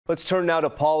Let's turn now to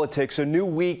politics. A new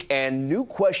week and new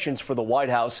questions for the White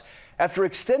House after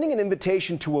extending an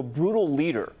invitation to a brutal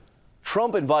leader.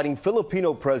 Trump inviting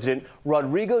Filipino President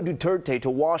Rodrigo Duterte to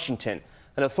Washington,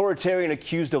 an authoritarian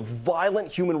accused of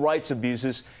violent human rights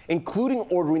abuses, including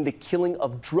ordering the killing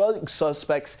of drug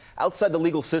suspects outside the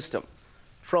legal system.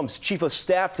 Trump's chief of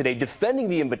staff today defending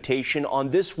the invitation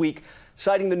on This Week,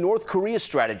 citing the North Korea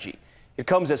strategy. It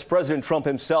comes as President Trump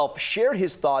himself shared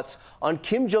his thoughts on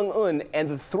Kim Jong-un and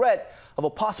the threat of a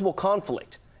possible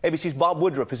conflict. ABC's Bob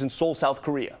Woodruff is in Seoul, South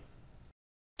Korea.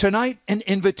 Tonight, an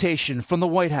invitation from the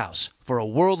White House for a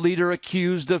world leader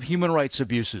accused of human rights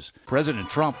abuses. President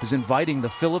Trump is inviting the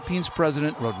Philippines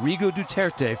President Rodrigo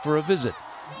Duterte for a visit.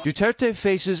 Duterte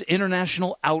faces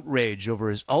international outrage over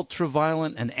his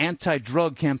ultra-violent and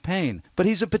anti-drug campaign, but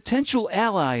he's a potential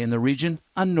ally in the region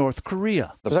on North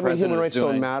Korea. Does that mean human rights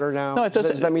don't matter now? No, it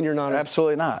doesn't. Does that mean you're not?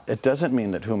 Absolutely not. It doesn't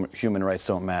mean that human rights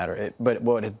don't matter. But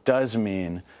what it does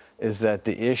mean is that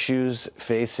the issues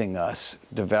facing us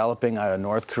developing out of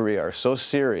North Korea are so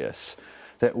serious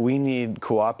that we need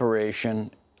cooperation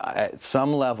at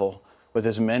some level with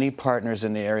as many partners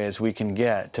in the area as we can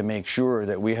get to make sure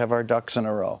that we have our ducks in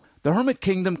a row. The Hermit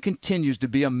Kingdom continues to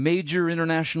be a major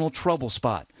international trouble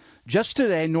spot. Just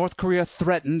today, North Korea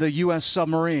threatened the U.S.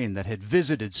 submarine that had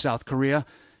visited South Korea.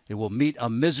 It will meet a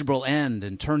miserable end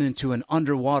and turn into an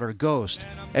underwater ghost.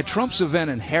 At Trump's event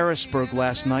in Harrisburg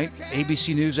last night,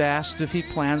 ABC News asked if he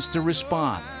plans to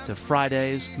respond to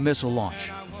Friday's missile launch.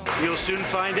 You'll soon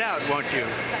find out, won't you?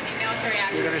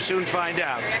 You're going to soon find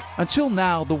out. Until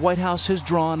now, the White House has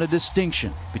drawn a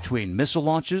distinction between missile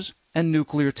launches and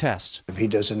nuclear tests. If he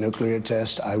does a nuclear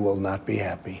test, I will not be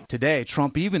happy. Today,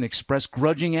 Trump even expressed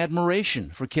grudging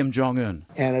admiration for Kim Jong-un.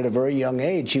 And at a very young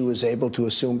age, he was able to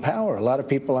assume power. A lot of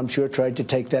people, I'm sure, tried to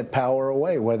take that power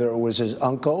away, whether it was his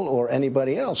uncle or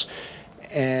anybody else.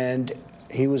 And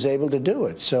he was able to do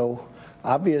it. So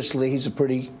obviously, he's a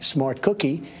pretty smart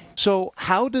cookie. So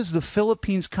how does the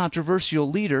Philippines' controversial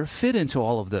leader fit into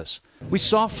all of this? We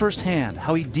saw firsthand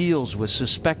how he deals with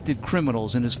suspected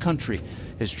criminals in his country.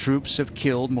 His troops have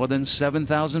killed more than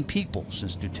 7,000 people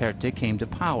since Duterte came to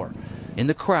power. In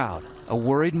the crowd, a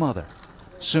worried mother.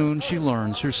 Soon she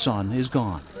learns her son is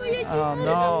gone. Oh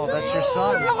no, that's your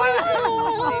son.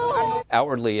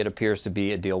 Outwardly, it appears to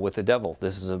be a deal with the devil.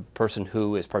 This is a person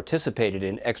who has participated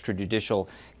in extrajudicial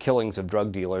killings of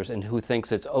drug dealers and who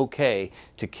thinks it's okay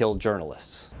to kill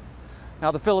journalists.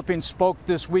 Now, the Philippines spoke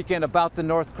this weekend about the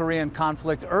North Korean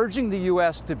conflict, urging the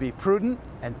U.S. to be prudent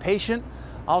and patient,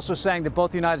 also saying that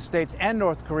both the United States and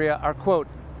North Korea are, quote,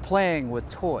 playing with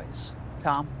toys.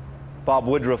 Tom? Bob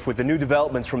Woodruff with the new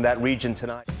developments from that region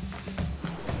tonight.